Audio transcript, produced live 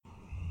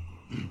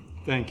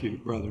Thank you,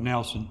 Brother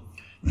Nelson.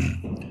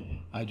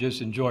 I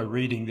just enjoy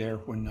reading there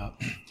when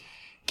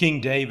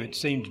King David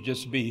seemed to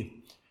just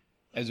be,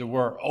 as it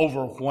were,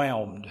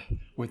 overwhelmed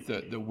with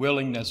the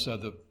willingness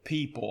of the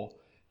people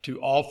to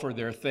offer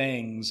their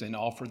things and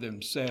offer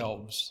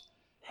themselves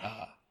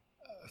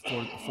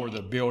for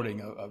the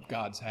building of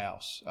God's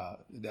house.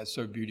 That's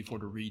so beautiful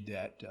to read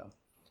that.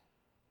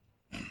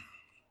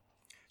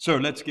 So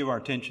let's give our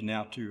attention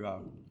now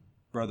to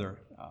Brother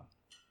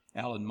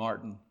Alan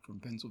Martin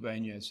from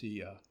Pennsylvania as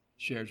he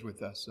shares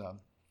with us the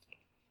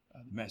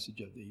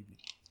message of the evening.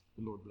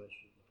 The Lord bless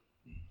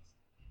you.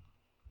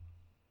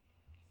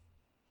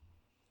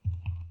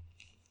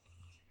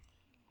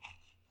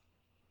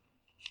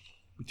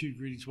 Two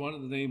greetings, one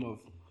in the name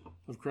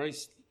of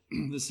Christ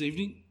this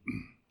evening.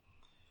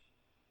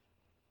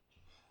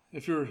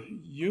 If you're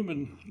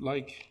human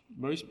like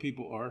most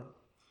people are,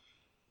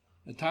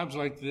 at times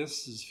like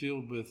this is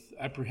filled with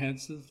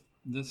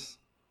apprehensiveness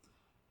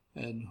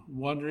and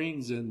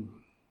wonderings and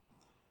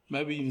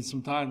maybe even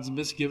sometimes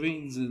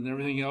misgivings and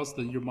everything else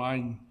that your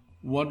mind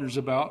wonders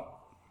about.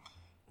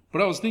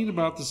 But I was thinking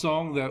about the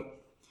song that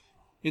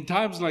in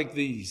times like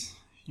these,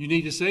 you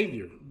need a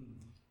Savior.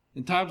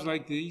 In times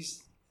like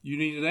these, you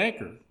need an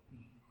anchor.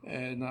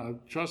 And I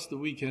trust that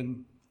we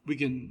can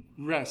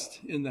rest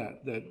in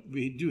that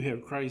we do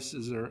have Christ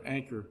as our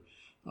anchor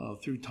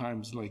through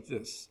times like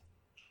this.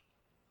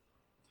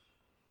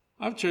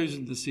 I've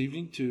chosen this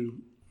evening to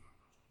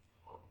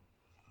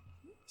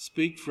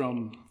speak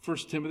from 1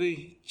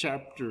 Timothy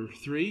chapter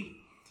 3.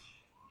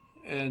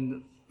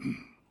 And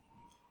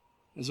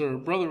as our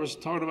brother was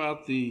talking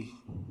about the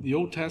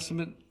Old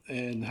Testament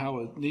and how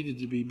it needed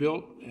to be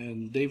built,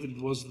 and David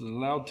wasn't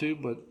allowed to,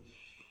 but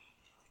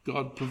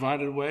God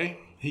provided a way.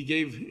 He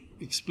gave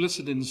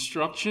explicit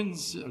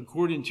instructions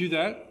according to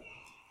that,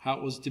 how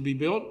it was to be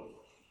built.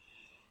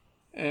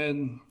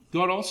 And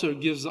God also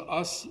gives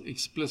us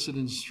explicit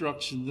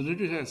instruction in the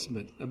New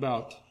Testament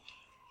about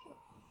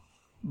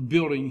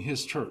building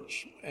his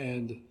church.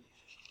 And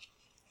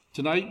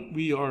tonight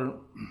we are,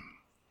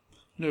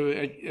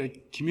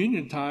 at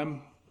communion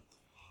time,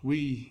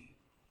 we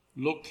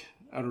look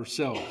at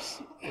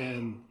ourselves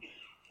and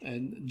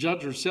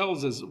judge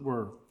ourselves, as it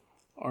were,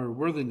 our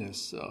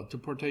worthiness to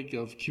partake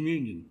of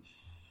communion.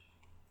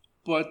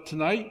 But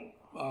tonight,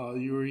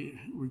 you're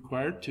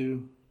required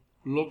to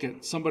look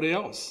at somebody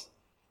else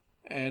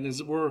and,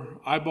 as it were,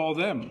 eyeball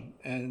them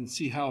and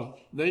see how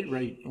they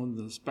rate on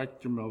the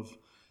spectrum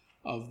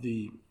of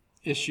the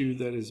issue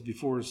that is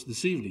before us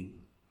this evening.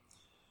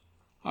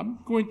 I'm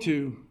going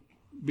to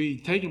be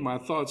taking my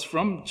thoughts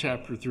from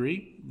chapter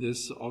 3.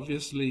 This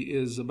obviously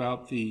is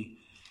about the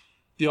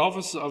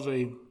office of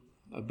a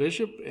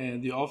bishop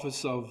and the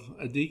office of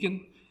a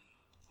deacon.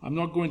 I'm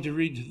not going to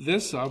read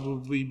this. I will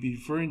be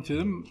referring to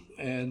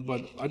them,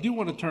 but I do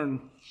want to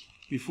turn,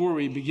 before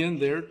we begin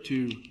there,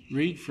 to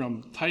read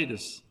from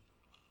Titus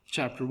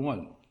chapter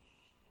 1,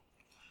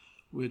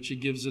 which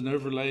gives an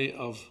overlay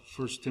of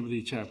 1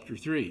 Timothy chapter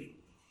 3.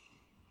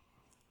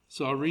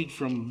 So I'll read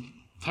from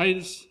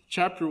Titus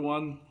chapter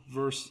 1,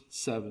 verse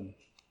 7.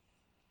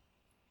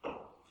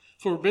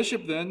 For a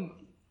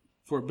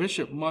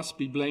bishop must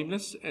be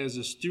blameless as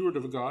a steward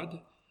of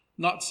God,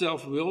 not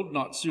self-willed,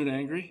 not soon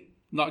angry,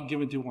 not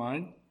given to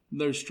wine,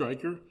 no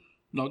striker,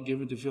 not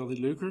given to filthy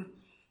lucre,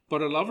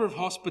 but a lover of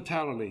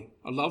hospitality,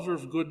 a lover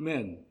of good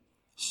men,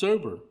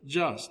 sober,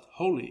 just,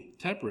 holy,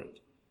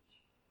 temperate,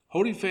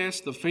 holding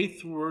fast the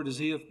faithful word as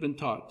he hath been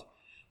taught,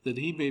 that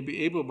he may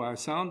be able by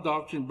sound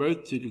doctrine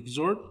both to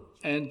exhort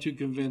and to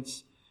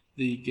convince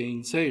the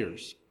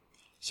gainsayers.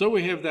 So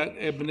we have that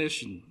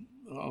admonition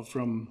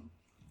from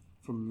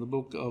the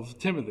book of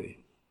Timothy.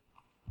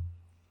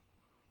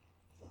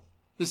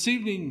 This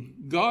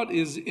evening, God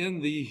is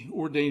in the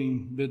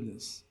ordaining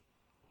business.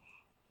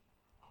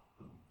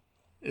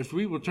 If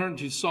we will turn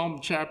to Psalm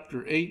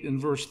chapter 8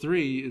 and verse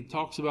 3, it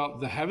talks about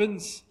the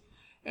heavens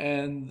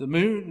and the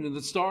moon and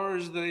the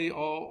stars. They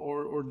all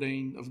are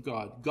ordained of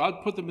God.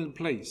 God put them in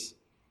place,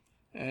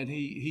 and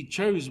he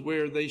chose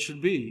where they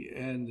should be.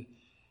 And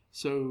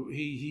so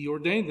he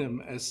ordained them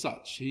as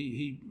such.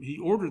 He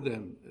ordered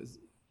them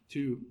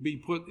to be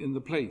put in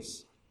the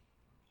place.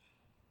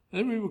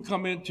 Then we will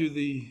come into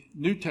the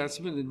New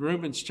Testament in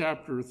Romans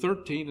chapter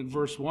 13 and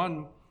verse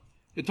 1.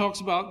 It talks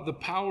about the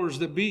powers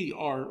that be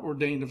are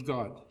ordained of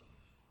God.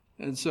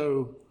 And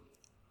so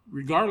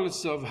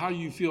regardless of how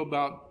you feel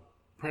about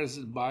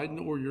President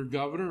Biden or your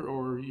governor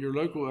or your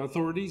local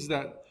authorities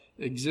that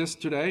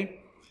exist today,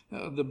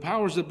 the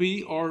powers that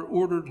be are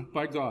ordered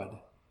by God.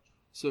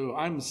 So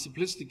I'm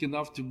simplistic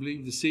enough to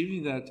believe this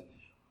evening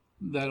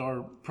that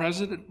our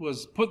president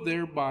was put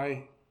there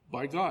by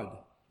God.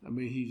 I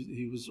mean,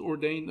 he was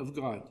ordained of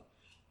God.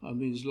 I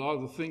mean, there's a lot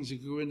of the things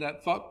that go in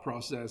that thought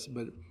process,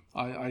 but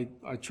I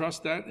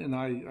trust that and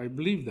I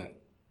believe that.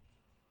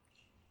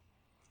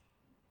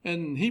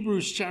 In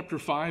Hebrews chapter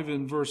 5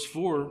 and verse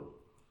 4,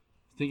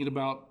 thinking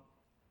about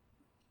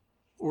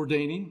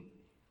ordaining,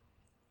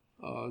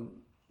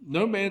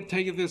 no man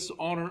taketh this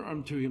honor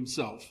unto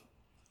himself,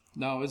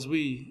 Now, as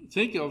we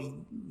think of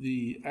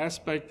the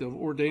aspect of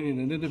ordaining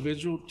an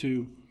individual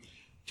to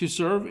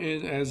serve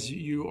in, as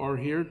you are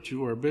here,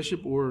 to our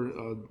bishop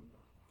or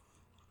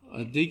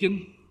a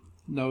deacon,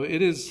 no,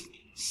 it is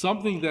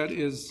something that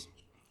is,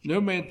 no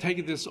man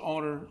taketh this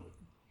honor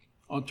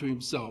unto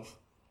himself.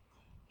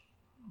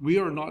 We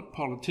are not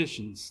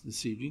politicians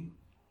this evening.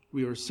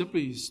 We are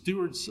simply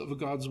stewards of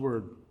God's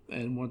word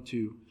and want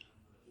to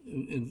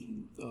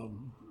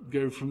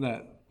go from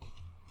that.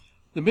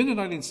 The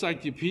Mennonite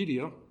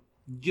Encyclopedia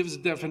gives a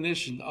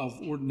definition of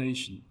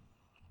ordination.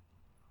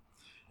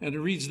 And it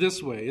reads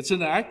this way: it's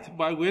an act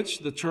by which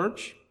the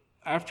church,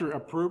 after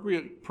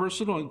appropriate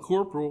personal and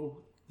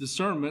corporal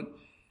discernment,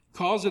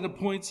 calls and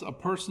appoints a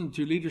person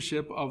to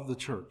leadership of the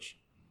church.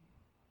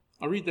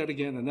 I'll read that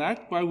again. An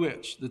act by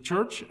which the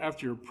church,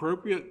 after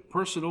appropriate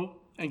personal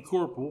and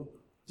corporal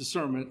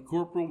discernment,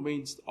 corporal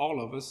means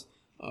all of us,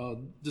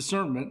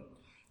 discernment,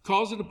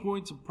 calls and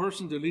appoints a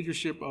person to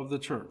leadership of the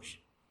church.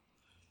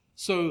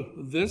 So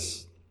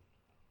this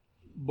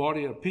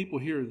body of people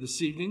here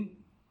this evening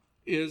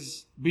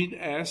is being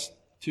asked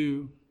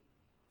to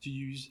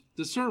use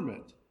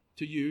discernment,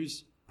 to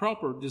use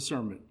proper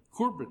discernment,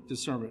 corporate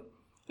discernment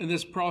in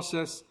this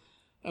process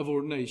of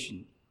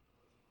ordination.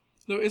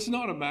 No, it's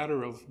not a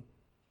matter of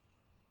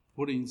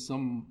putting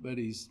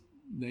somebody's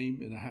name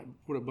in a hat,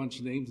 put a bunch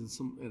of names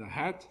in a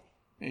hat,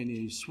 and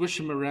you swish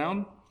them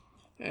around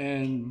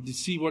and to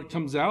see what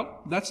comes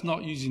out. That's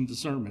not using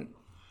discernment.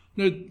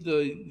 No,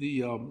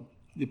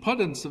 the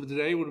pundits of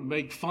today would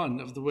make fun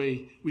of the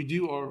way we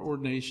do our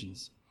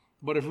ordinations.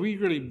 But if we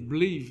really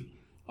believe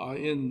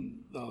I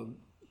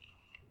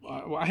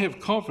have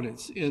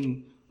confidence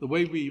in the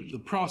way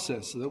the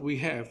process that we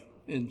have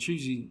in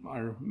choosing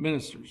our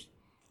ministers,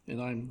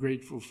 and I'm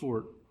grateful for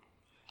it.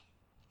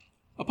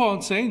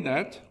 Upon saying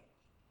that,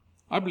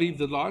 I believe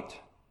the lot,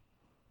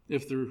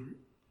 if the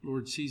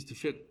Lord sees to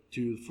fit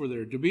for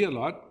there to be a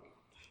lot,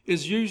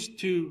 is used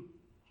to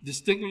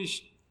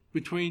distinguish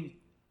between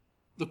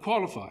the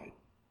qualified.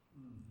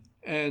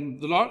 And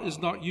the lot is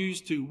not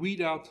used to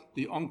weed out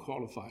the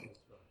unqualified.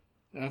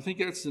 And I think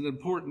that's an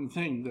important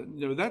thing.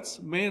 That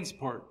that's man's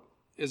part,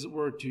 as it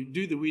were, to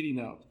do the weeding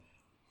out.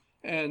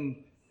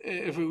 And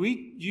if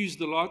we use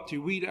the lot to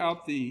weed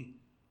out the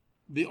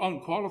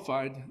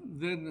unqualified,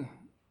 then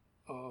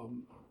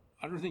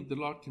I don't think the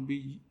lot can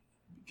be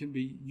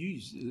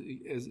used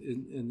as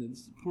and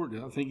it's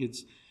important. I think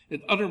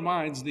it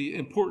undermines the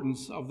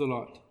importance of the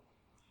lot.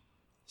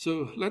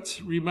 So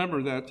let's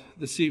remember that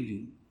this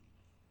evening.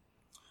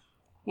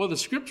 Well, the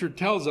scripture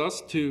tells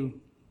us to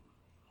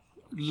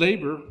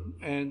labor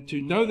and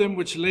to know them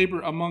which labor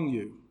among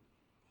you.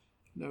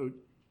 Now,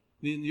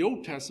 in the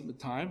Old Testament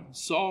time,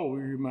 Saul, we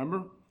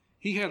remember,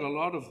 he had a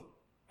lot of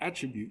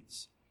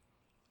attributes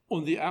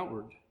on the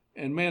outward,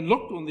 and man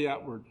looked on the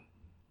outward.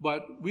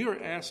 But we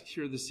are asked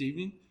here this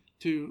evening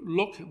to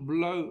look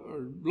below,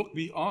 or look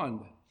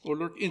beyond, or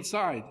look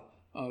inside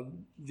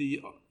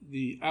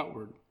the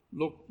outward.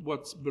 Look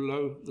what's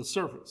below the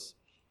surface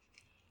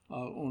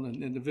on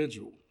an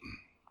individual.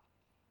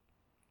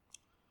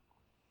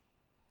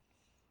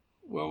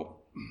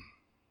 Well,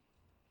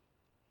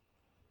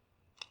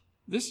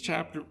 this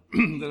chapter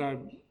that I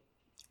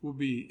will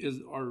be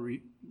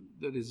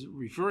that is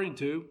referring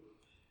to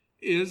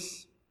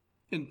is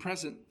in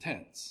present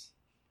tense.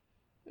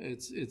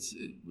 It's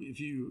if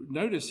you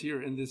notice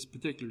here in this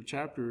particular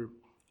chapter,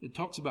 it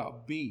talks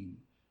about being,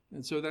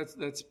 and so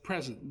that's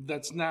present.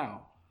 That's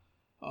now.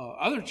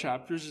 Other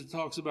chapters it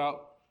talks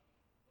about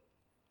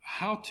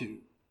how to.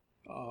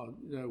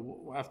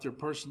 After a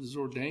person is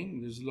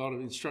ordained, there's a lot of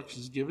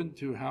instructions given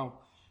to how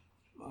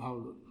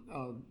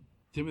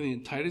Timothy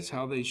and Titus,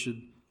 how they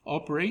should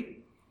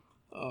operate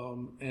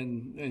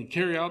and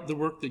carry out the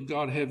work that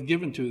God have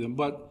given to them.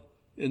 But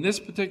in this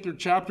particular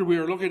chapter, we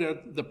are looking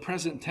at the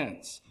present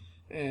tense,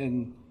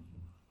 and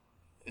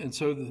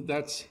so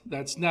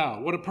that's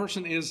now. What a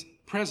person is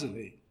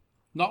presently,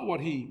 not what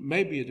he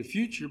may be in the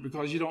future,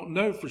 because you don't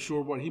know for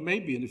sure what he may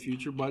be in the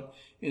future, but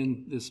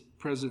in this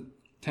present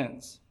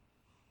tense.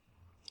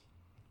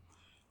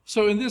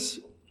 So in this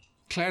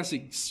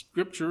classic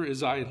scripture,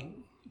 as I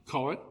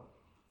call it,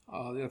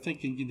 I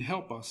think it can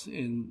help us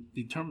in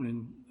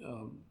determining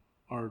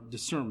our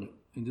discernment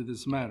into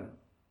this matter.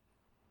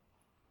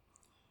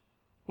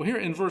 Well, here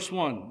in verse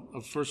 1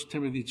 of 1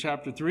 Timothy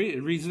chapter 3,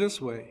 it reads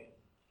this way: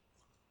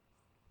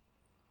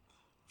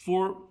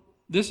 "For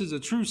this is a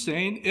true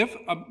saying, if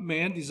a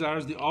man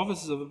desires the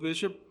office of a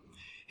bishop,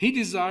 he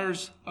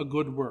desires a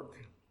good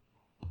work."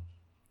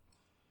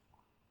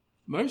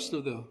 Most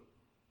of the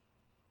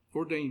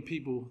ordained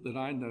people that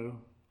I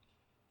know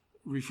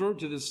refer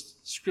to this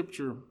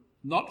scripture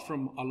not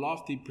from a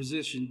lofty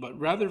position, but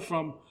rather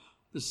from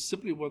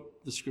simply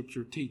what the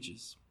scripture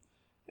teaches.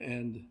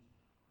 And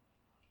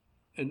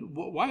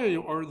why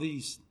are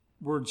these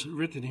words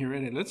written here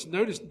in it? Let's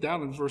notice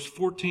down in verse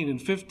 14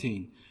 and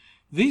 15.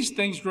 "These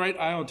things write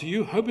I unto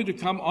you, hoping to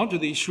come unto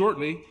thee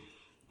shortly.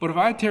 But if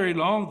I tarry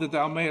long, that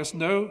thou mayest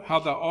know how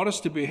thou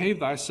oughtest to behave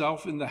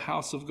thyself in the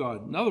house of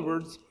God." In other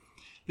words,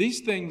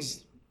 these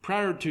things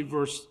prior to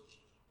verse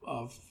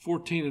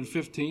 14 and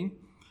 15.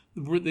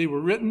 They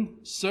were written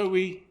so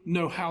we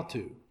know how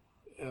to.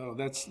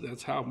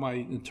 That's how my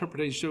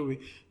interpretation shows we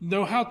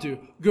know how to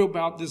go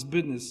about this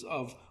business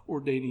of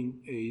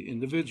ordaining a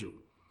individual.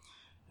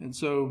 And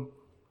so,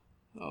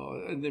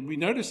 and then we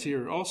notice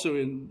here also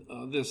in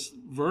this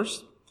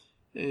verse,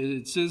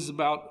 it says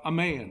about a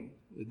man.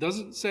 It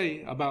doesn't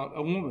say about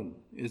a woman.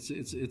 It's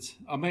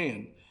a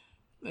man.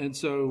 And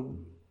so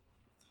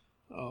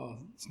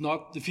it's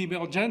not the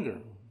female gender.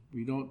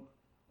 We don't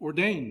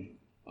ordain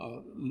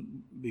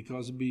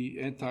because it'd be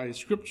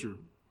anti-scripture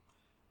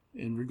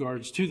in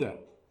regards to that.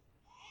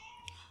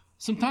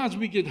 Sometimes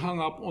we get hung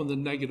up on the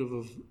negative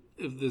of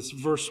this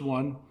verse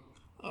 1,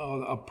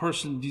 a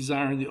person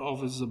desiring the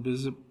office of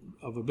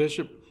a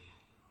bishop,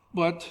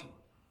 but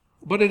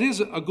it is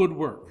a good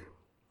work,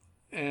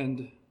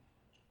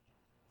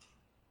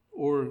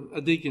 or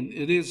a deacon.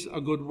 It is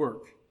a good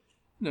work.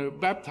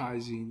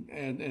 Baptizing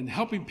and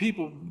helping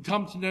people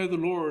come to know the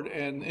Lord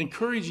and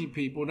encouraging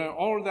people. Now,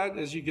 all of that,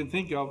 as you can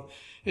think of,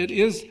 it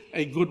is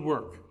a good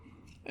work.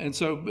 And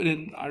so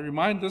I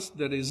remind us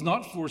that it is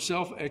not for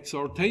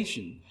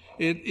self-exaltation.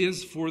 It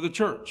is for the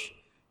church.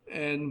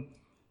 And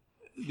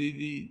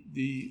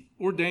the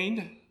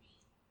ordained,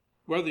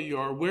 whether you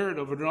are aware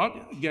of it or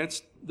not,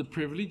 gets the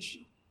privilege,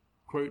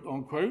 quote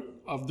unquote,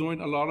 of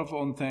doing a lot of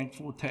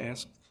unthankful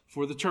tasks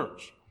for the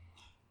church.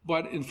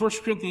 But in 1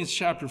 Corinthians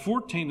chapter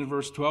 14 and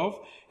verse 12,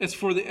 it's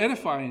for the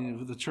edifying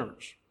of the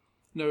church.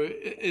 No,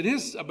 it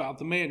is about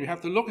the man. You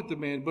have to look at the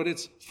man, but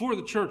it's for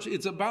the church.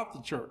 It's about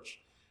the church.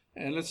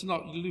 And let's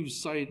not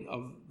lose sight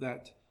of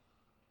that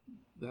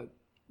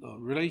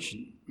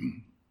relation.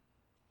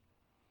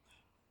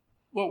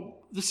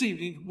 Well, this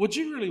evening, would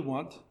you really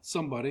want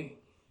somebody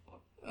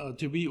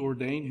to be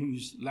ordained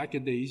who's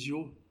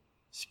lackadaisical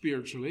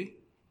spiritually?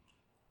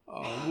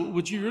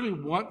 Would you really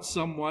want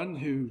someone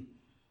who,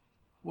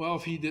 well,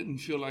 if he didn't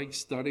feel like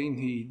studying,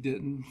 he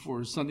didn't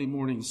for Sunday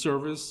morning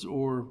service,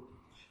 or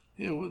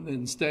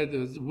instead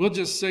we'll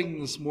just sing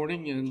this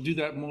morning and do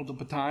that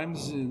multiple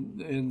times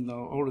and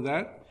all of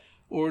that,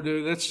 or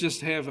let's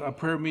just have a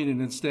prayer meeting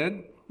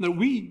instead? No,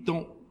 we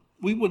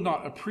would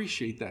not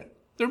appreciate that.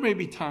 There may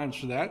be times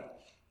for that,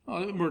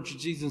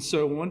 emergencies and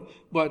so on,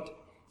 but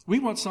we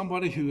want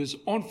somebody who is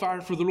on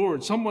fire for the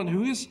Lord, someone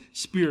who is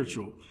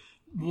spiritual,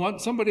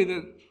 somebody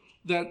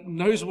that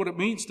knows what it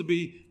means to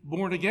be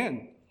born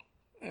again.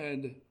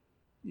 And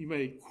you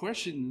may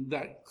question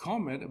that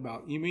comment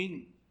about, you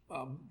mean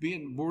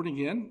being born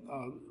again?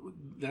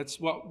 That's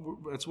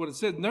what it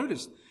said.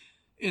 Notice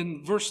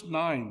in verse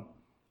 9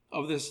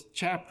 of this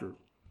chapter,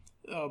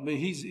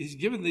 he's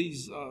given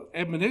these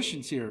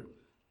admonitions here.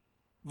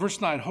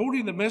 Verse 9,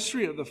 holding the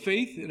mystery of the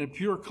faith in a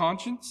pure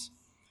conscience.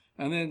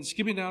 And then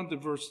skipping down to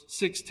verse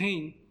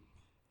 16,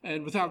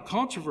 and without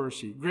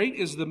controversy. Great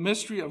is the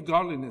mystery of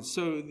godliness.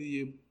 So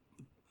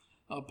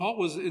Paul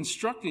was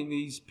instructing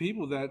these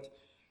people that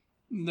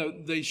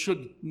they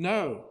should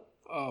know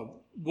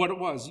what it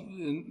was.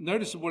 And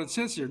notice what it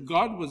says here.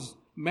 God was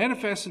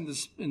manifest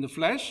in the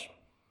flesh.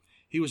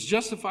 He was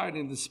justified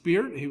in the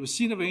spirit. He was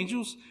seen of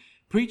angels,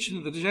 preached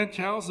to the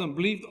Gentiles, and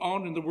believed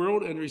on in the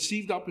world, and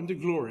received up into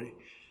glory.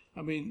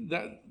 I mean,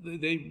 that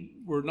they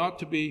were not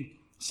to be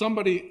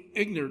somebody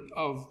ignorant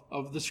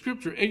of the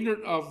scripture,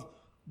 ignorant of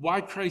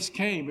why Christ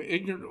came,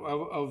 ignorant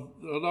of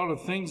a lot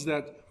of things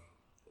that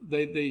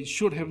they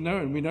should have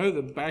known. We know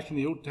that back in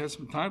the Old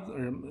Testament time,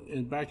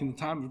 and back in the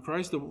time of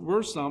Christ, there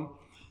were some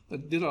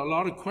that did a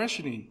lot of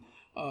questioning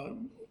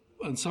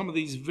on some of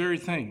these very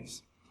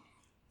things.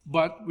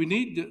 But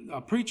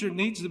a preacher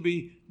needs to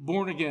be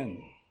born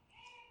again.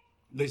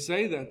 They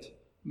say that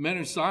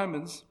Menno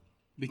Simons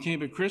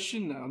became a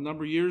Christian a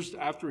number of years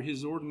after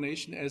his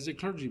ordination as a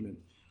clergyman.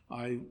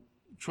 I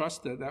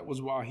trust that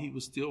was why he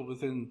was still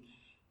within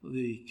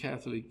the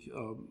Catholic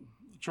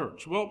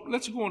Church. Well,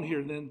 let's go on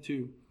here then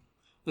to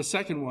the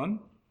second one.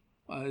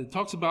 It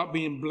talks about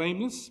being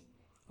blameless.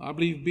 I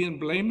believe being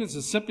blameless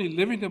is simply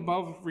living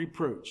above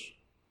reproach.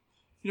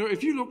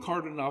 If you look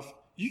hard enough,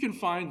 you can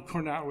find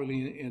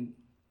carnality in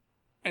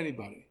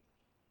anybody.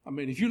 I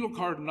mean, if you look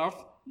hard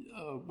enough,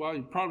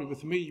 probably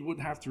with me, you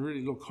wouldn't have to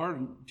really look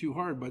too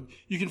hard, but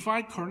you can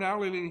find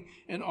carnality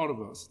in all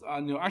of us.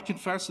 I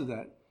confess to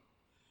that.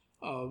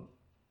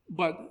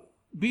 But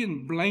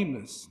being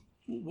blameless,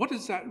 what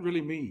does that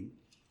really mean?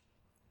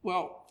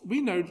 Well,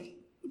 we know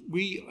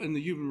we in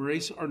the human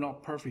race are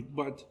not perfect,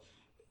 but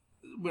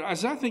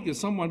as I think of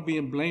someone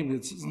being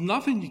blameless, it's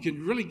nothing you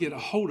can really get a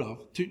hold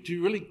of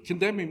to really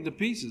condemn him to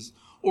pieces,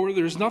 or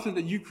there's nothing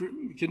that you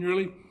can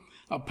really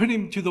put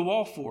him to the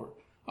wall for.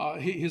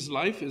 His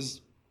life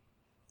is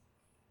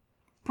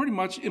pretty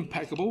much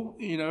impeccable,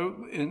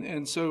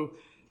 and so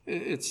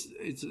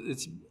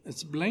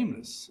it's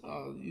blameless.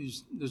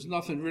 There's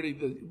nothing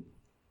really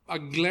a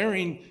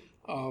glaring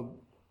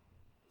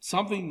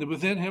something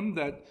within him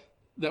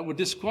that would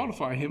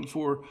disqualify him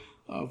for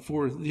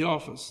the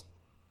office.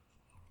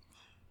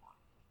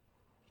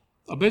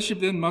 A bishop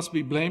then must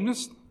be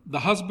blameless, the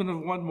husband of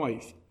one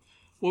wife.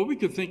 Well, we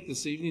could think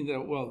this evening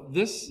that, well,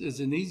 this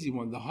is an easy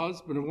one, the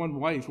husband and one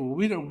wife. Well,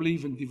 we don't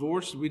believe in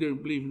divorce, we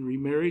don't believe in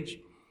remarriage,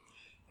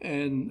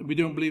 and we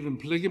don't believe in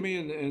polygamy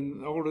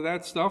and all of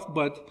that stuff.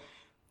 But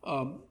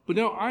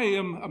no, I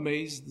am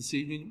amazed this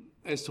evening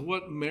as to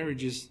what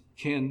marriages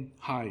can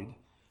hide.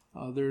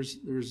 There's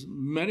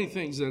many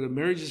things that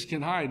marriages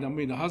can hide. I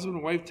mean, a husband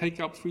and wife take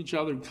up for each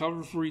other and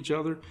cover for each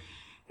other,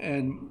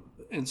 and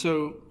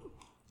so.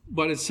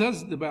 But it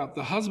says about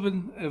the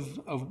husband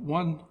of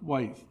one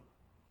wife.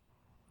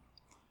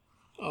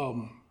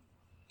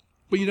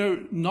 But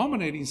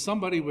nominating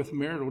somebody with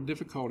marital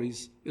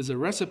difficulties is a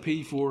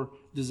recipe for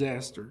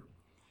disaster.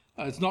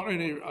 It's not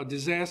only a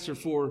disaster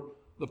for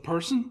the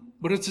person,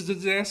 but it's a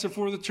disaster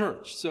for the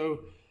church. So,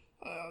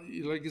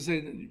 like I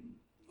said,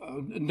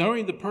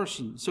 knowing the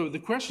person. So the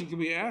question can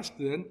be asked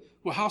then,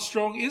 well, how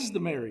strong is the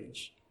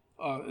marriage,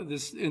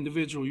 this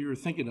individual you're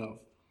thinking of?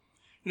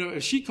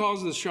 If she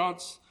calls the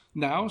shots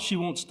now, she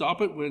won't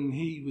stop it when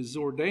he was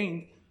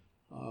ordained.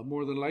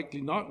 More than likely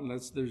not,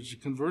 unless there's a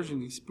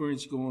conversion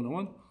experience going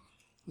on.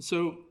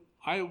 So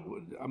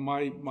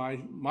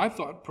my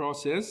thought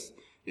process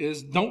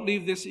is don't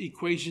leave this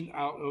equation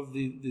out of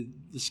the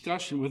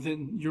discussion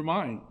within your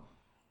mind.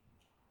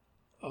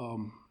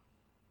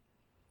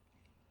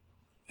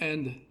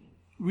 And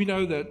we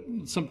know that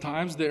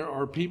sometimes there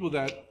are people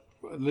that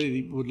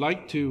they would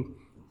like to,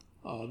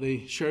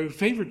 they show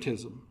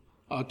favoritism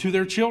to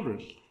their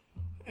children.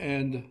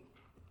 And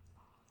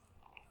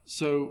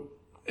so,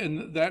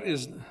 and that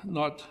is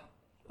not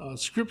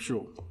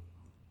scriptural.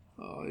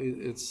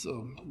 It's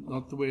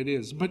not the way it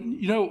is. But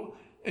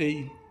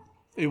a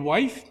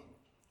wife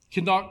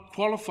cannot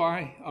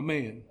qualify a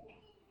man.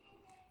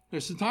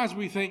 There's sometimes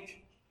we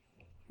think,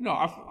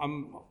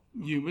 I'm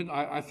human.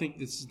 I think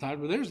this is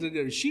time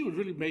where she would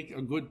really make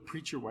a good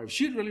preacher wife.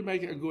 She'd really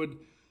make a good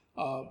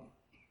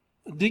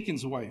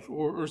deacon's wife,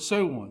 or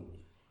so on.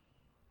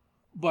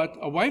 But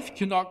a wife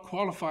cannot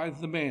qualify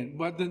the man.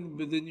 But then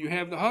you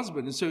have the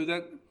husband, and so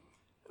that.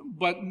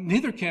 But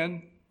neither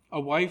can a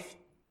wife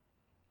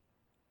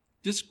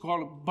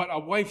disqualify. But a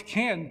wife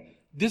can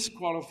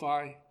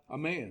disqualify a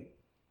man.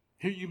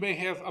 Here you may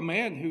have a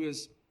man who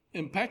is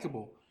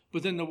impeccable,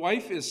 but then the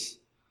wife is,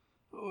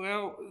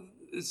 well,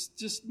 it's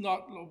just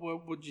not,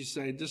 what would you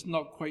say, just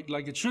not quite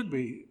like it should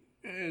be.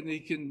 And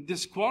he can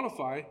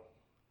disqualify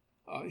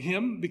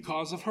him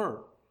because of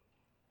her.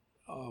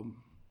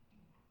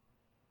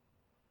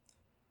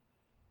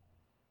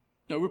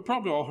 Now, we've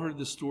probably all heard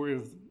the story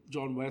of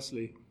John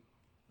Wesley,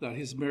 that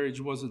his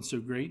marriage wasn't so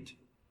great.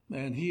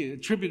 And he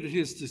attributed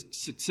his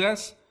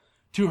success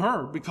to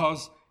her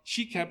because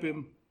she kept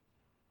him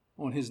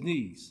on his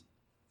knees.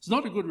 It's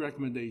not a good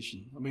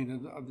recommendation. I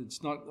mean,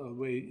 it's not the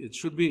way it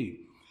should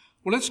be.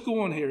 Well, let's go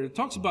on here. It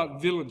talks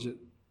about vigilant,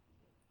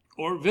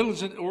 or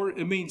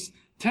it means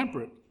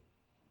temperate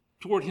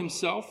toward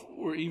himself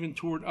or even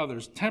toward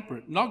others.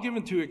 Temperate, not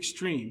given to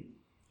extreme.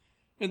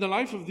 In the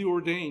life of the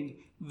ordained,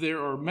 there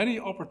are many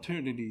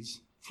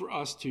opportunities for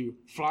us to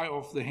fly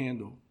off the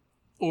handle,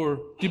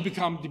 or to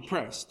become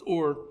depressed,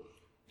 or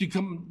to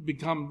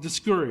become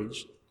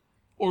discouraged,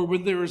 or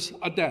when there's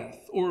a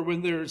death, or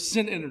when there's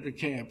sin entered the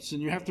camps,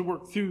 and you have to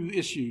work through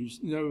issues.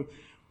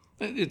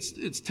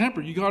 It's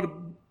tempered. You got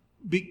to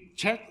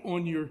check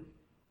on your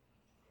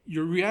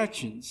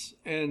reactions,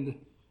 and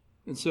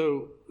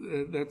so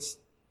that's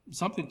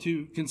something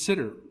to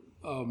consider.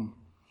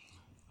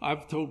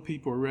 I've told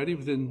people already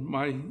within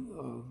my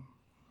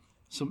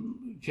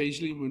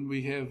occasionally when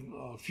we have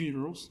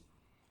funerals,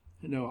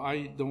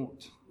 I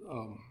don't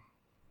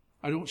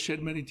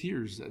shed many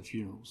tears at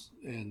funerals,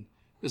 and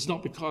it's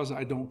not because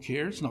I don't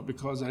care. It's not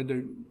because I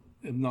am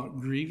not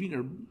grieving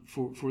or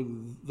for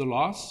the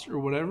loss or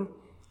whatever.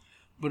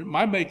 But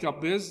my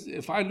makeup is,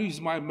 if I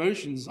lose my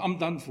emotions, I'm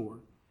done for.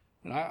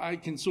 And I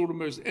can sort of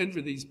most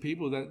envy these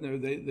people that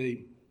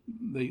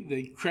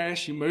they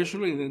crash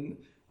emotionally, and then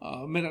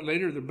a minute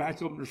later they're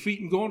back up on their feet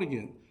and going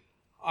again.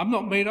 I'm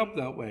not made up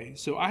that way,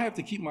 so I have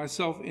to keep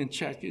myself in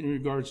check in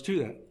regards to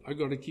that. I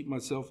got to keep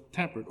myself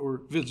temperate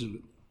or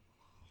vigilant.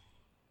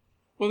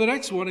 Well, the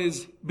next one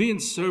is being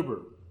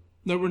sober.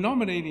 Now, we're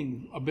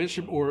nominating a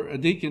bishop or a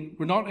deacon.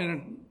 We're not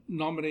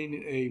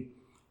nominating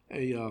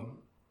a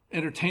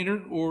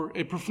entertainer or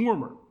a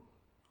performer.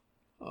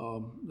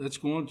 Let's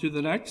go on to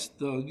the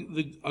next,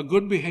 a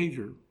good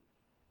behavior.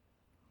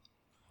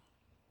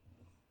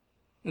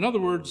 In other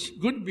words,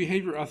 good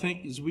behavior, I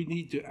think, is we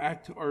need to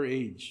act our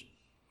age.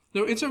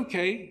 Now, it's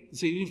okay,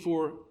 see,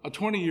 for a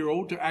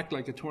 20-year-old to act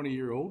like a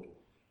 20-year-old.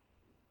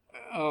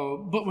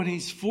 But when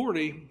he's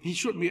 40, he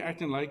shouldn't be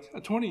acting like a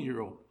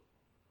 20-year-old.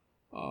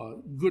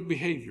 Good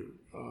behavior.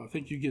 I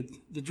think you get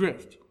the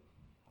drift.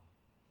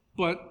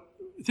 But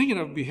thinking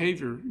of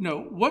behavior,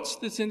 what's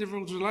this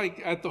individual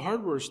like at the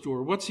hardware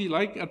store? What's he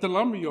like at the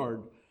lumber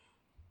yard?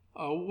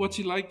 What's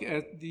he like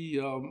at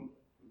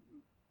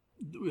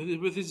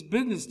with his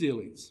business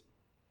dealings?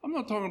 I'm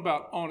not talking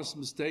about honest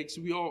mistakes.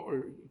 We all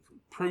are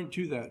prone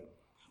to that.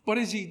 But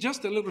is he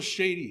just a little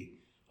shady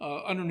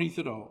underneath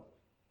it all?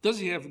 Does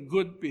he have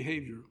good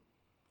behavior?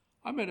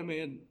 I met a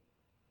man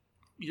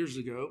years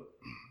ago,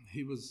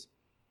 he was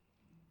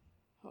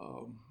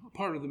a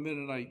part of the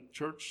Mennonite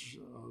church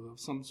of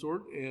some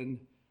sort, and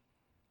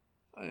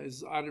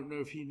as I don't know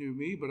if he knew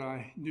me, but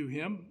I knew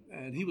him,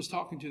 and he was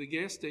talking to the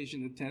gas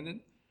station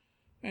attendant,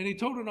 and he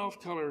told an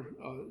off-color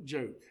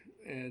joke,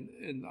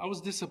 and I was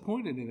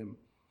disappointed in him,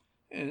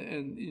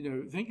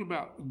 and thinking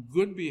about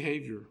good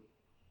behavior.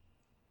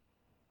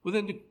 Well,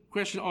 then the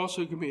question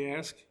also can be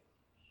asked: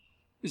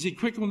 is he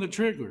quick on the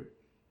trigger?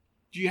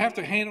 Do you have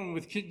to handle him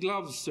with kid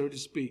gloves, so to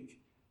speak?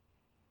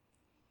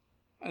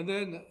 And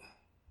then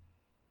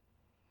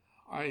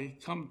I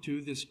come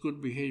to this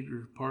good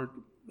behavior part,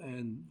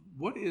 and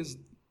what is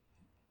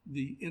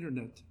the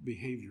internet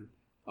behavior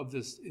of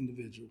this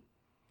individual?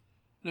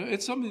 Now,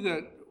 it's something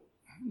that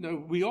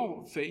we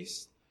all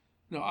face.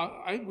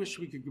 I wish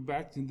we could go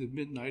back to the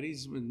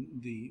mid-'90s when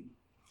the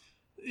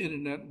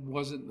internet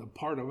wasn't a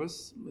part of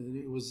us.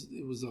 It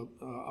was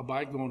a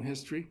bygone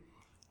history.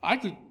 I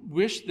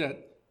wish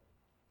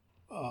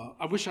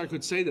I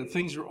could say that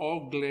things are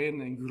all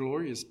grand and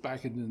glorious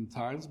back in the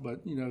times,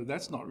 but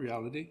that's not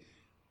reality.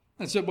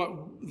 And so, but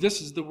this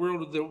is the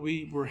world that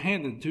we were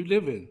handed to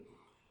live in.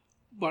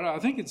 But I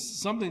think it's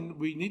something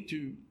we need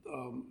to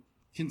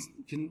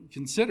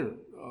consider.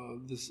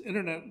 This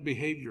internet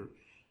behavior,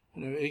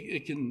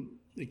 it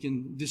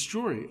can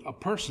destroy a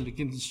person. It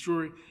can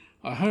destroy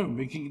a home.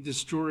 It can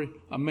destroy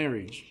a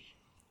marriage.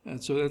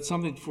 And so that's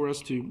something for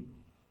us to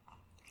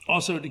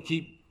also to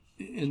keep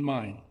in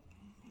mind.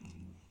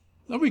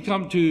 Then we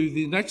come to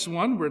the next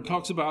one where it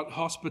talks about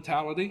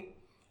hospitality.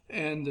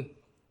 And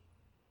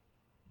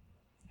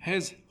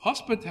has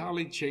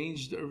hospitality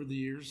changed over the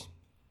years?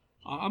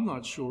 I'm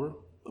not sure.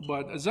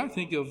 But as I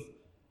think of,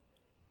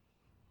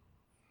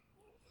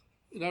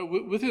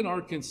 within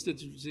our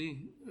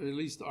constituency, at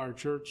least our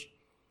church,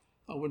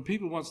 when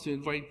people wants to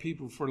invite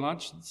people for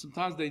lunch,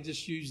 sometimes they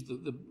just use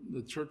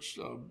the church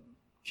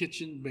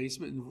kitchen,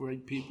 basement, and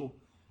invite people.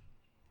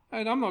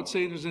 And I'm not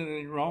saying there's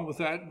anything wrong with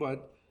that,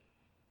 but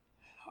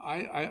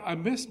I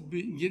miss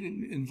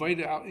getting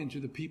invited out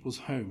into the people's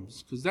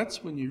homes, because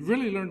that's when you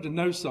really learn to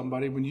know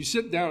somebody. When you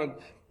sit down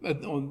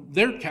on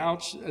their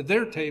couch, at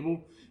their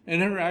table,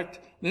 and interact,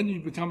 then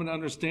you become an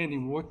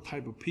understanding of what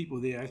type of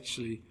people they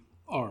actually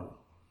are.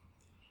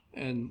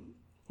 And,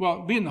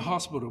 well, being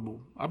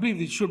hospitable, I believe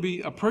they should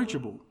be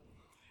approachable.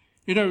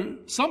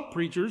 Some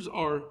preachers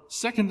are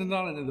second to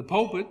none in the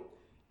pulpit,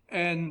 but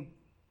in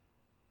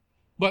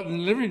the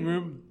living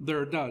room,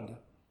 they're a dud.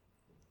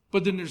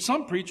 But then there's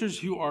some preachers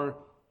who are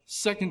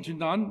second to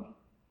none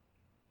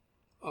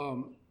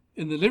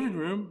in the living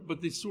room,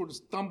 but they sort of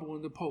stumble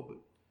in the pulpit.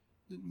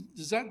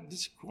 Does that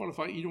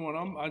disqualify either one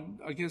of them?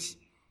 I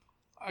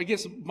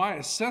guess my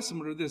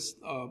assessment of this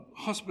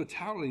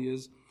hospitality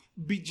is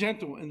be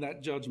gentle in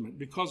that judgment,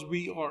 because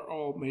we are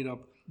all made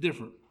up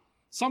different.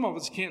 Some of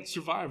us can't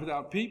survive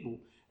without people,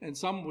 and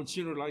some would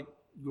sooner like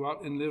go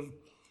out and live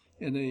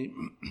in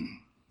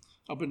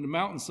up in the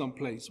mountains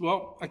someplace.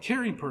 Well, a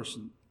caring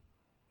person.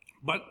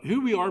 But who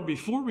we are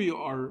before we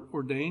are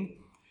ordained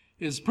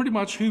is pretty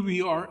much who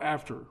we are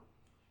after.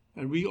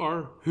 And we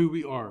are who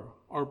we are,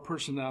 our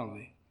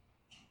personality.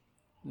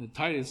 And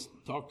Titus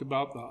talked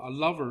about a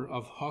lover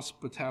of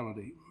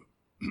hospitality.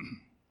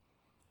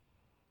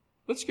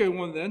 Let's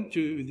go on then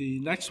to the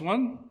next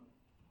one,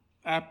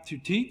 apt to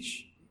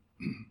teach.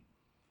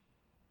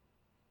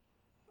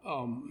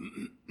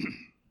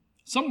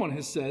 Someone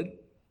has said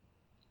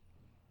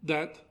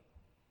that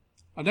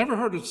I never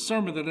heard a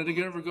sermon that I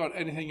never got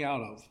anything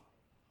out of,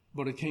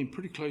 but it came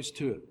pretty close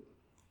to it.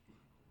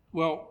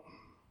 Well,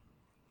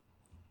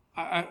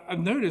 I've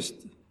noticed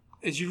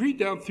as you read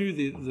down through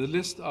the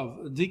list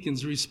of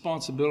deacons'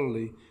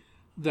 responsibility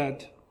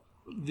that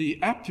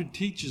the apt to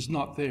teach is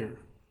not there.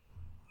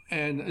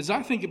 And as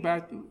I think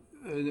back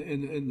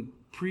in the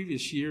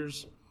previous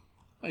years,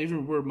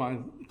 even where my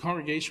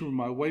congregation, where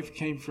my wife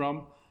came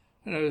from,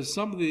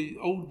 some of the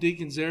old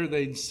deacons there,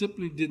 they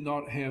simply did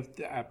not have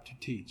the apt to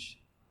teach.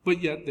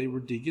 But yet they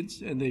were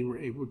deacons and they were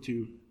able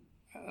to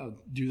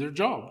do their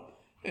job.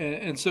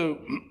 And so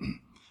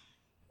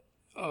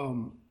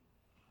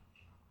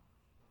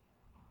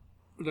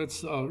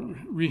let's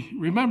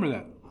remember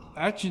that.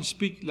 Actions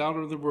speak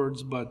louder than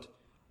words, but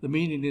the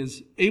meaning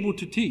is able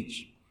to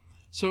teach.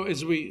 So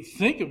as we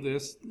think of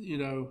this,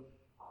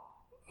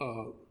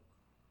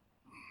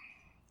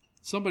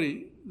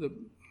 somebody that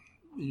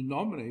you're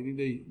nominating,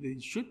 they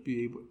should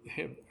be able to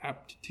have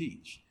apt to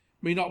teach.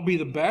 May not be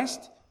the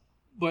best,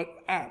 but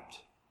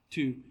apt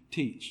to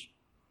teach.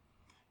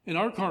 In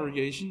our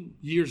congregation,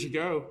 years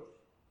ago,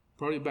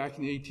 probably back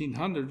in the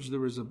 1800s,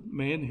 there was a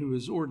man who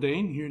was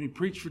ordained here, and he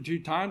preached for 2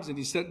 times, and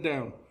he sat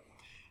down.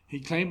 He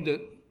claimed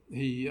that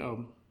he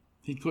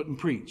couldn't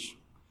preach.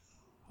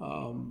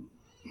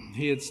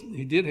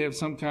 He did have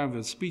some kind of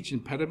a speech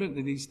impediment,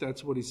 at least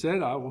that's what he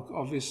said.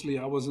 Obviously,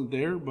 I wasn't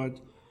there, but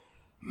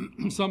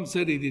some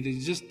said he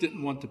just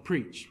didn't want to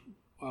preach.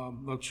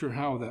 Not sure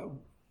how that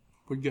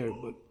would go,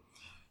 but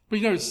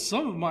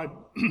some of my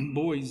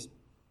boys,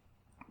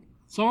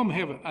 some of them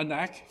have a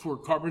knack for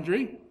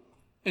carpentry,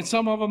 and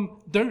some of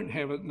them don't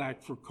have a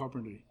knack for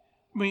carpentry.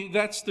 I mean,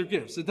 that's their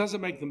gifts. It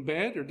doesn't make them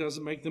bad or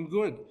doesn't make them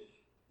good.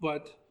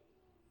 But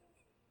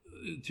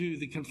to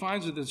the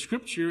confines of the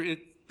scripture,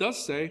 it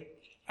does say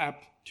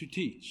apt to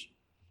teach.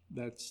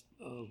 That's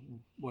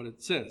what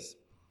it says.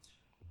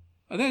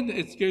 And then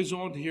it goes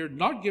on to here,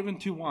 not given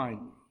to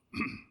wine.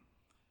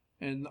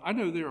 And I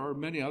know there are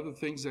many other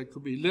things that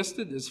could be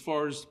listed as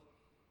far as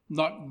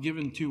not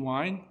given to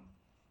wine.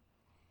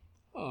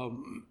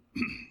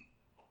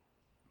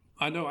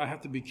 I know I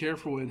have to be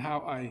careful in how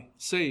I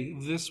say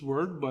this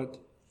word, but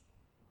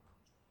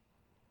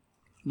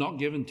not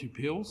given to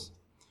pills.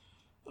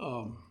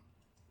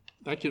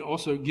 That can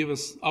also give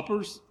us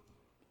uppers.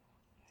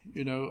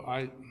 You know,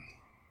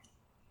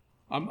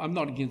 I'm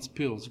not against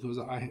pills because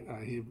I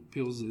have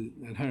pills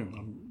at home.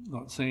 I'm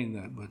not saying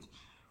that,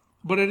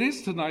 but it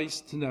is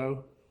nice to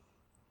know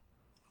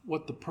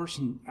what the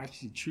person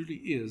actually truly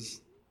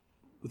is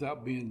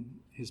without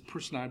his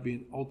personality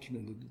being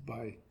alternated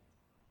by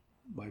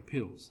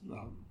pills.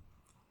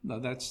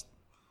 Now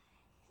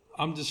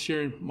I'm just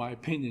sharing my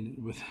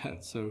opinion with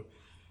that. So,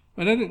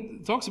 and then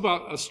it talks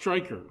about a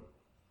striker.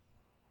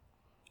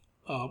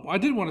 I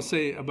did want to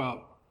say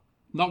about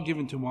not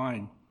given to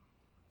wine.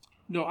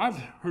 No, I've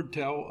heard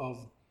tell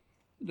of,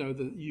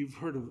 that you've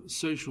heard of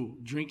social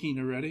drinking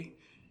already,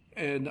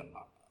 and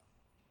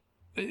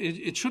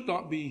it should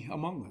not be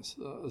among us.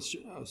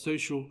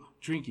 Social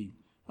drinking,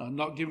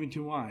 not given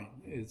to wine.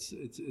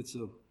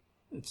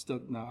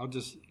 Now I'll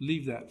just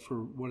leave that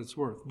for what it's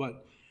worth.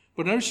 But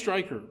no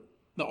striker.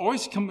 Now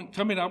always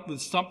coming up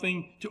with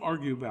something to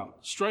argue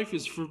about. Strife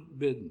is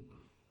forbidden.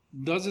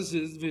 Does this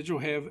individual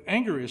have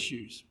anger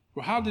issues?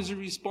 Well, how does he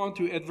respond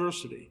to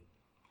adversity?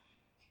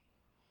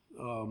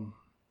 And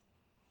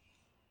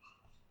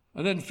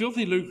then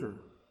filthy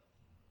lucre.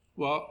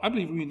 Well, I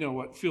believe we know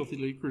what filthy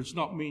lucre does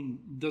not mean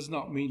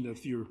that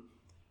if your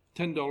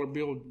 $10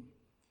 bill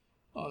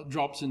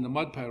drops in the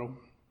mud puddle.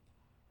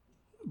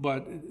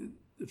 But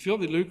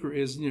filthy lucre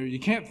is, you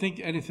can't think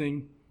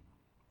anything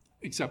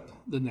except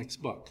the next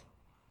buck.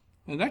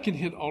 And that can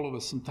hit all of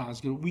us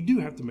sometimes. We do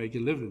have to make a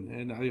living,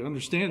 and I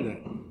understand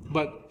that.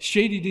 But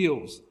shady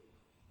deals.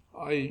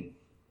 I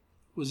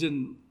was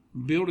in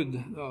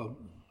building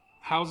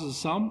houses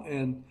some,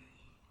 and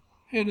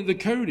the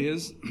code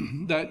is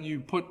that you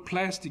put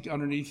plastic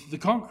underneath the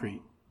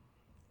concrete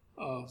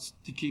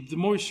to keep the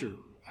moisture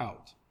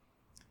out.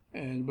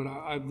 But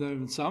I've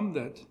known some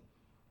that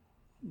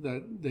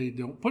they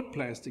don't put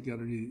plastic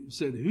underneath.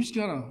 Said, who's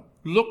gonna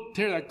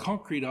tear that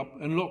concrete up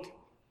and look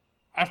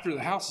after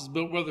the house is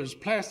built whether there's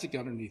plastic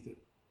underneath it?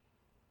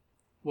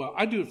 Well,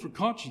 I do it for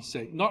conscience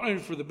sake, not only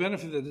for the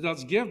benefit that it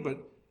does give, but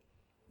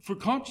for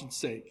conscience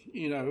sake.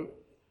 I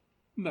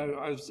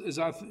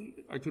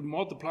could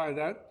multiply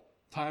that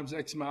times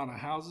X amount of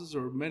houses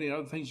or many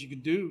other things you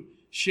could do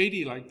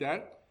shady like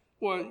that.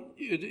 Well,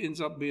 it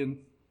ends up being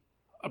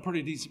a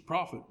pretty decent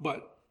profit,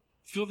 but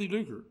filthy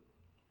lucre.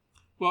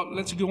 Well,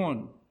 let's go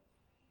on.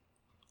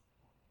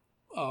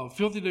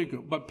 Filthy lucre,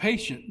 but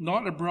patient,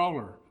 not a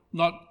brawler,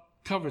 not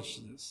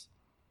covetousness.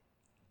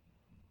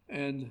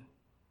 And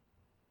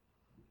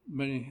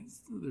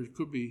there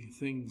could be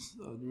things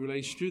in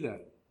relation to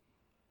that.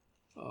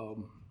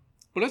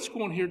 But let's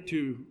go on here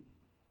to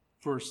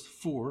verse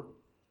 4.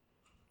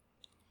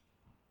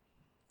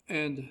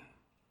 And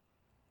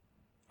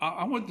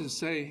I wanted to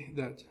say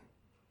that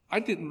I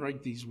didn't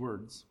write these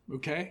words,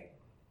 okay?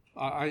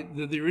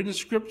 They're in the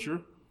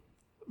scripture,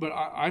 but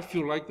I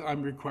feel like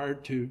I'm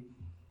required to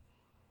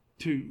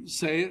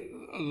say it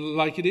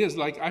like it is,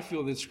 like I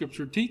feel that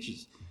scripture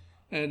teaches.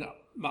 And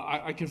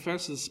I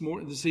confess this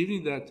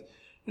evening that,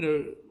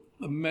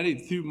 many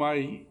through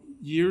my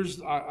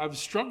years, I've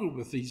struggled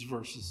with these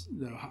verses.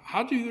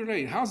 How do they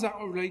relate? How does that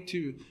relate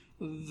to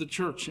the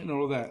church and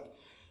all that?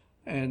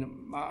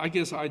 And I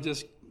guess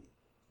let's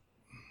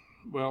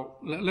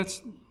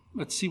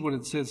see what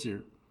it says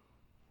here.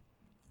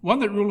 One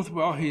that ruleth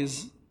well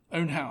his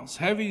own house,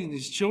 having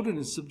his children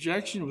in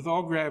subjection with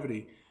all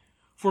gravity.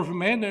 For if a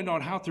man know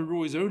not how to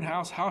rule his own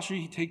house, how shall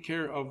he take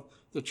care of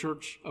the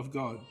church of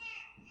God?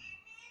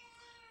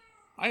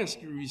 I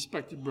asked a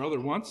respected brother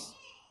once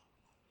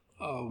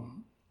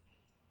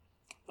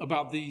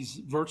about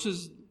these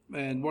verses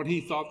and what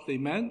he thought they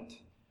meant.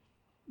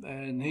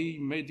 And he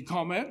made the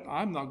comment,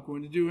 I'm not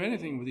going to do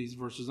anything with these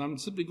verses. I'm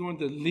simply going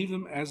to leave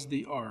them as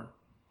they are.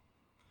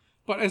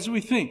 But as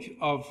we think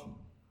of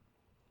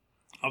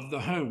the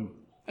home,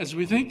 as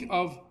we think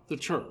of the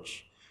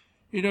church,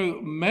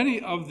 many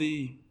of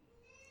the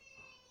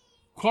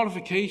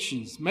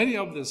qualifications, many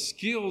of the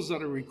skills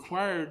that are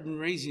required in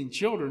raising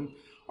children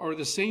are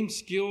the same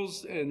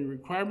skills and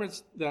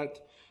requirements that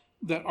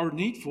are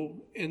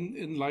needful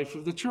in life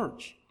of the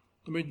church.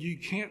 I mean, you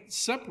can't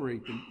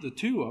separate the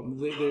two of them.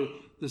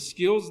 The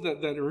skills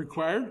that are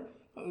required,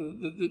 a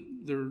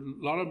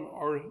lot of them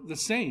are the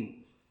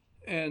same.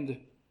 And,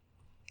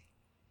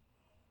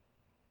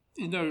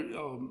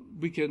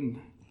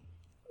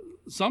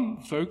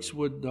 some folks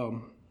would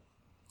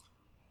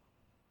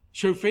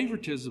show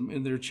favoritism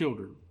in their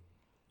children,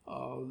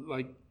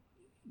 like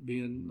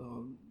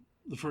being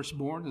the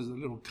firstborn is a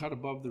little cut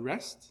above the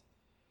rest.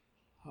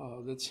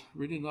 That's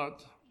really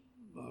not,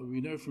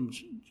 we know from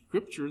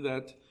Scripture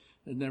that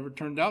it never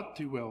turned out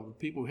too well.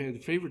 People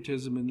had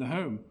favoritism in the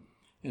home,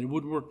 and it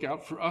wouldn't work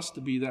out for us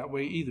to be that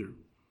way either.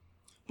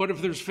 But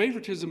if there's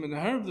favoritism in the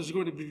home, there's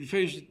going to be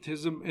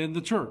favoritism in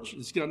the church.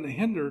 It's going to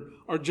hinder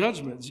our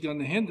judgment. It's going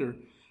to hinder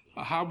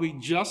how we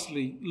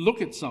justly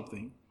look at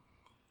something.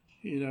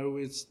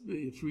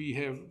 If we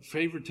have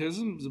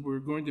favoritism, we're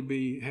going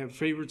to have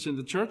favorites in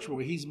the church. Well,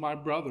 he's my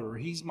brother, or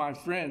he's my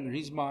friend, or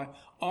he's my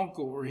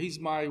uncle, or he's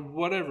my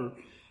whatever.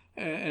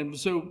 And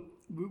so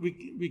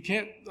we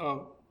can't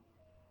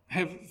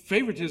have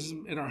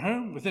favoritism in our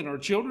home, within our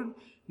children.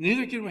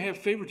 Neither can we have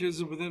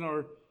favoritism within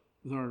our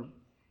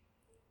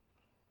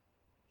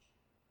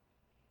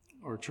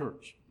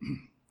church.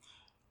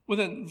 Well,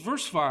 then,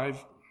 verse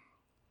 5,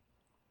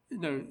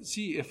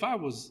 if I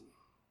was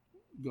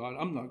God,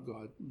 I'm not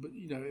God, but,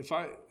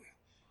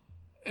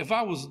 if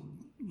I was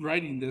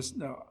writing this,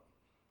 now,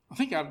 I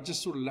think I've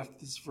just sort of left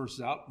this verse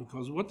out,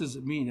 because what does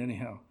it mean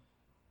anyhow?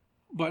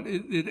 But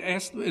it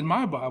asks, in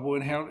my Bible,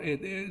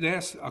 it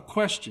asks a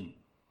question.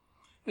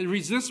 It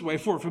reads this way: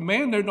 for if a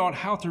man know not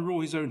how to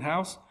rule his own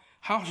house,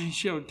 how he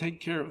shall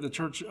take care of the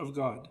church of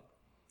God?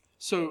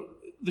 So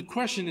the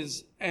question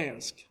is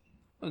asked,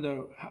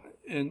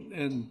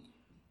 and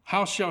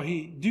how shall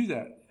he do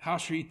that? How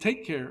shall he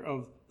take care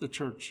of the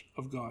church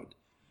of God?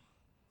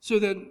 So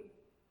then,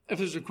 if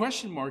there's a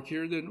question mark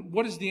here, then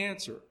what is the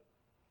answer?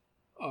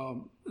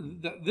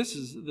 This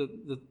is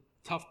the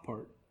tough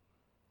part.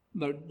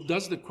 Now,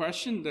 does the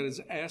question that is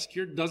asked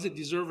here, does it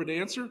deserve an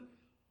answer?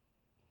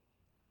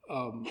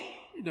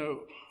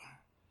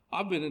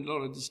 I've been in a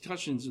lot of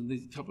discussions in a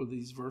couple of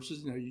these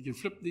verses. You can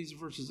flip these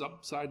verses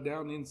upside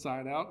down,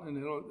 inside out,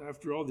 and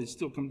after all, they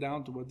still come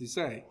down to what they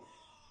say.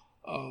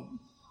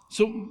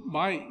 So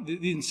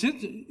the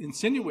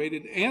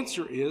insinuated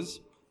answer is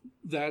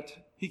that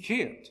he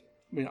can't.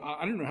 I mean,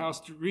 I don't know how else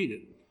to read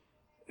it,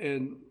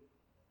 and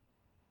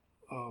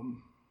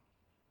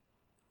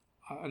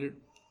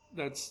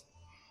that's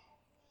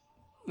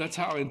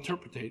how I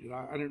interpret it.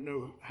 I don't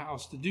know how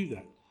else to do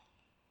that.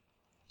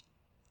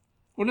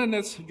 Well, then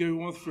let's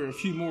go on for a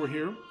few more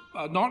here.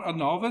 Not a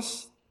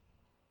novice,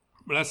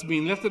 but that's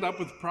being lifted up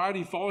with pride,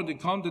 he fall into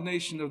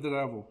condemnation of the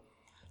devil.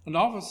 A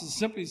novice is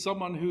simply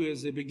someone who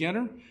is a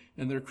beginner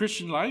in their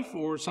Christian life,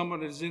 or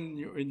someone is in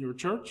your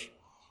church.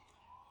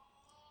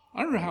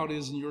 I don't know how it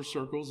is in your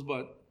circles,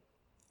 but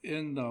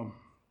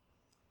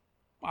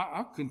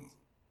I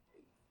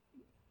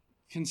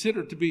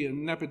consider it to be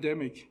an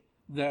epidemic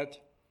that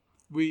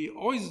we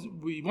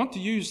want to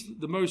use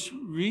the most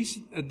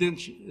recent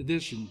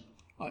addition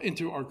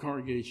into our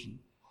congregation.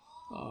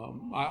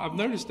 I've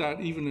noticed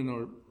that even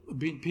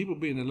in people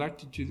being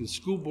elected to the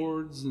school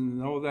boards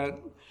and all that.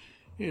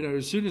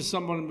 As soon as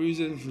someone moves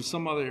in from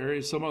some other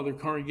area, some other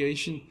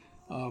congregation,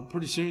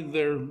 pretty soon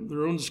they're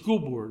on the school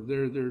board.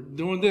 They're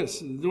doing this,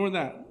 they're doing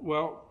that.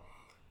 Well,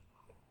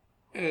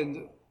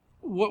 and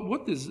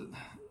what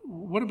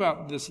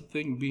about this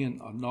thing being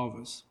a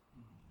novice?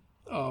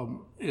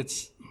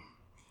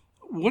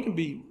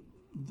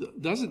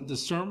 Doesn't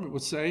discernment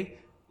would say,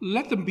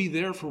 let them be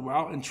there for a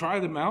while and try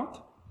them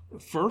out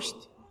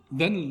first,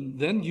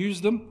 then use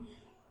them.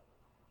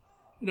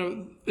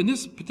 In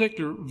this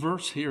particular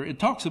verse here, it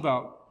talks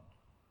about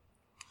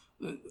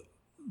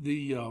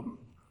the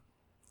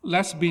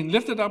lest being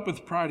lifted up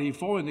with pride, he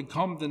fall into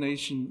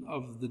condemnation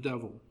of the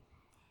devil.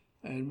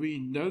 And we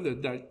know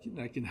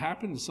that can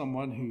happen to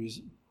someone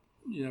who's,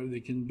 they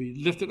can be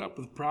lifted up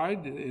with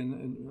pride,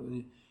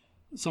 and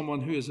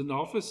someone who is in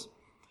office.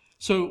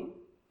 So,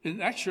 in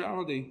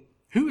actuality,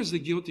 who is the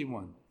guilty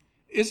one?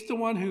 It's the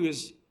one who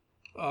is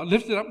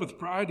lifted up with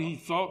pride. He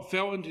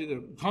fell into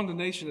the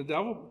condemnation of the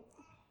devil.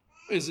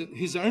 Is it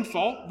his own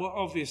fault? Well,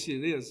 obviously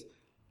it is.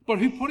 But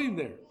who put him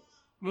there?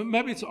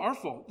 Maybe it's our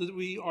fault that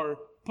we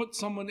put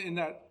someone in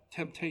that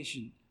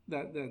temptation,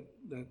 that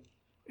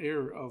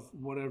error of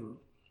whatever.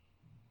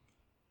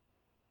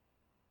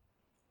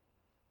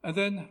 And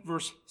then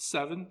verse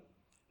 7,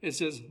 it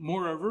says,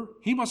 moreover,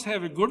 he must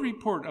have a good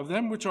report of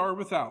them which are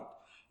without,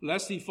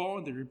 lest he fall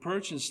in the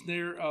reproach and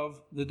snare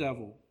of the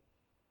devil.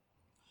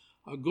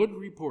 A good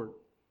report.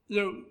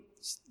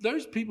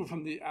 Those people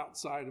from the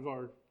outside of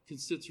our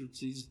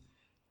constituencies,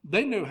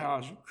 they know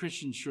how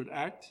Christians should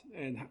act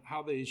and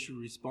how they should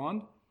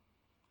respond.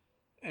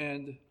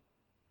 And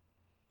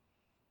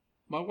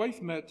my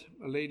wife met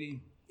a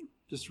lady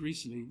just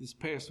recently, this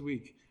past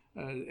week,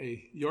 at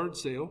a yard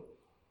sale.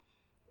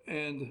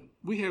 And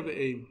we have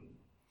an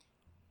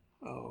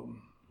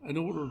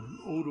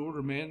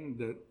older man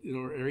that in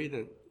our area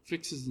that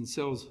fixes and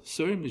sells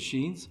sewing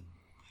machines.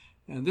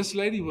 And this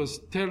lady was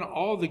telling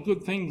all the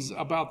good things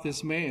about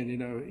this man.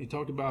 He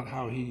talked about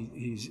how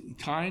he's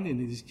kind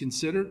and he's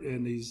considerate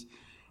and he's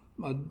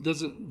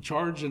doesn't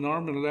charge an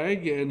arm and a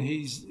leg, and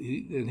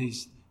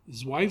his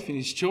wife and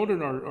his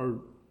children are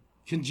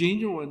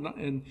congenial,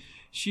 and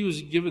she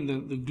was given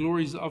the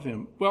glories of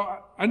him.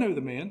 Well, I know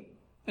the man,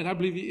 and I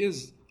believe he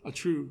is a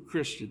true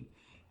Christian.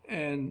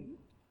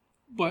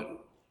 But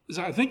as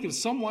I think of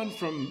someone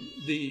from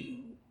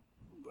the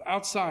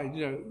outside,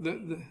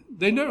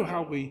 they know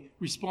how we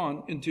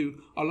respond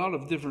into a lot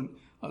of different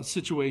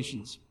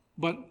situations.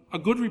 But a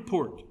good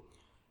report,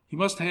 he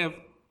must have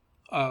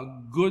a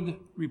good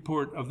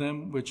report of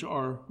them which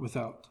are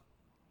without.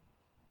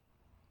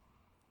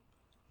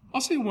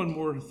 I'll say one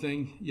more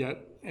thing yet,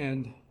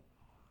 and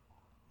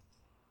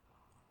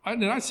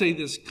I say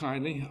this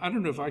kindly. I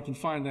don't know if I can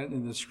find that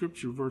in the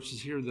scripture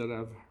verses here that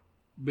I've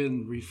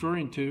been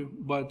referring to,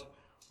 but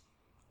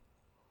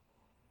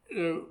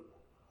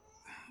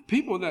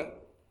people that,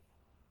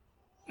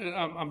 and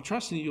I'm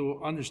trusting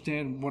you'll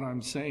understand what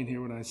I'm saying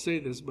here when I say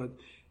this, but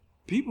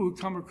people who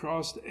come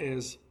across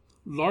as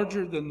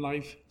larger than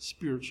life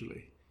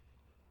spiritually.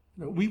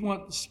 We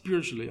want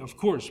spiritually, of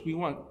course, we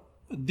want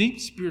a deep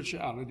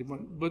spirituality,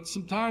 but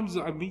sometimes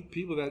I meet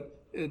people that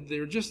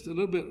they're just a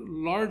little bit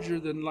larger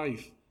than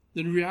life,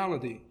 than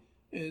reality,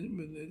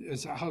 and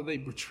as how they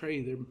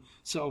portray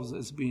themselves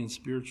as being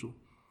spiritual.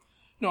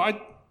 No,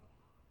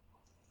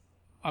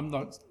 I'm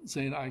not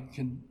saying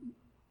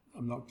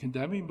I'm not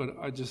condemning, but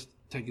I just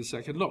take a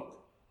second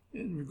look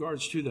in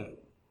regards to that.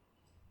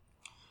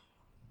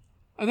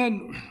 And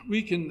then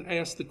we can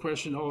ask the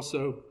question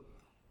also,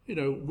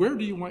 where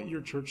do you want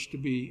your church to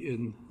be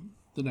in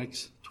the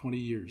next 20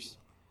 years?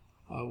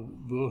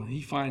 Will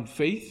he find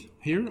faith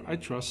here? I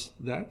trust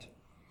that.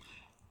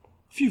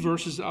 A few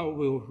verses I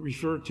will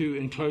refer to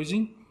in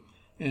closing.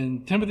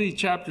 In Timothy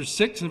chapter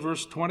 6 and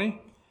verse 20, it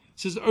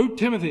says, O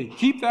Timothy,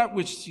 keep that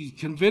which you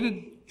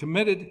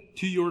committed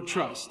to your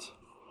trust.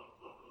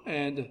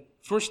 And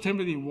 1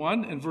 Timothy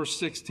 1 and verse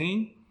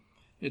 16,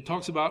 it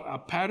talks about a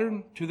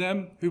pattern to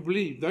them who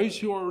believe. Those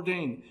who are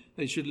ordained,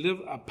 they should live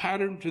a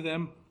pattern to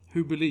them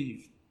who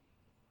believe.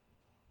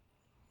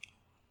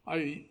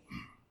 I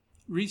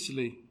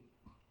recently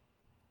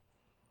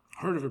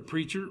heard of a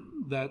preacher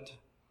that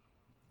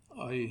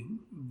I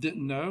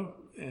didn't know,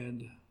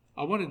 and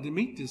I wanted to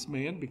meet this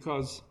man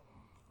because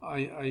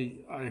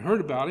I heard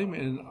about him,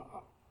 and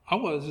I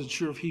wasn't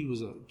sure if he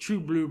was a true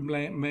blue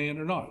man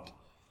or not,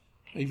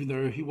 even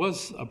though he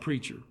was a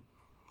preacher.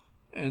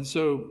 And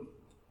so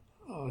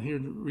here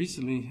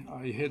recently,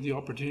 I had the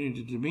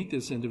opportunity to meet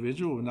this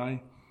individual,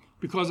 and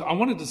because I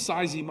wanted to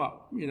size him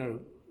up,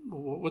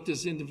 what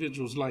this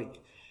individual's like.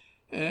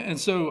 And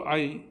so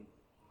I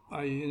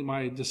in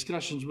my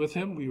discussions with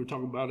him, we were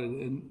talking about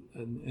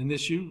an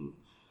issue,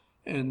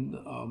 and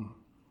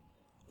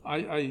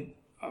I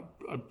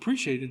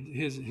appreciated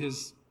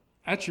his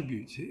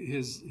attributes,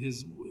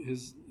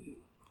 his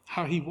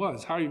how he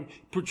was, how he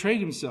portrayed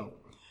himself.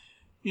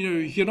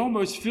 You can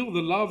almost feel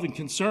the love and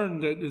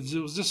concern that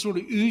it was just sort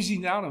of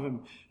oozing out of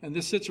him. And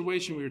this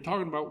situation we were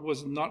talking about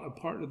was not a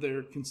part of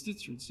their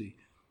constituency,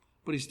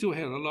 but he still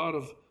had a lot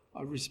of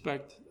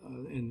respect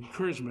and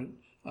encouragement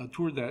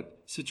toward that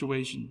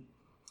situation.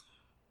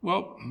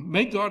 Well,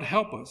 may God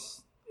help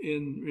us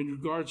in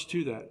regards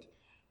to that.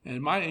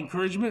 And my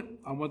encouragement,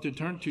 I want to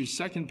turn to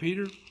 2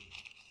 Peter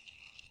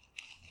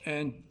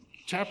and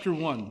chapter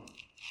 1.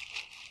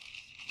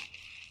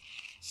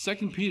 2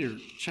 Peter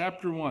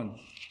chapter 1.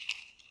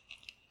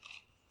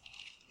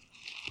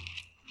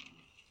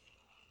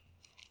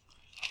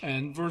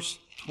 And verse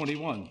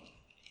 21.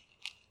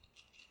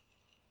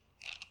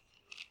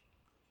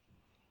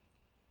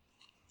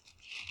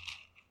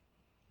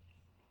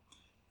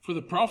 For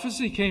the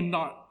prophecy came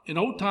not in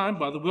old time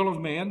by the will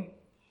of man,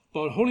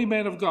 but holy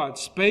men of God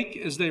spake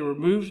as they were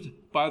moved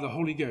by the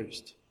Holy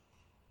Ghost.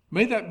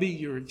 May that be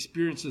your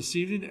experience this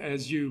evening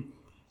as you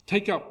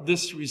take up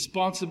this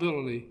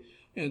responsibility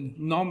in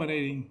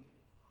nominating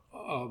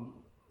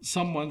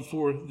someone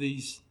for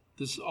this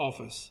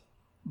office.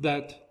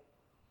 That,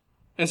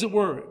 as it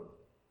were,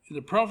 in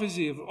the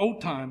prophecy of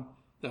old time,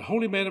 the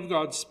holy men of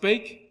God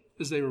spake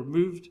as they were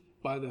moved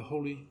by the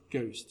Holy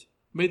Ghost.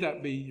 May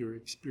that be your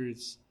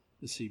experience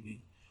this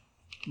evening.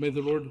 May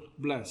the Lord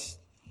bless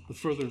the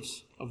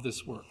furtherance of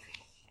this work.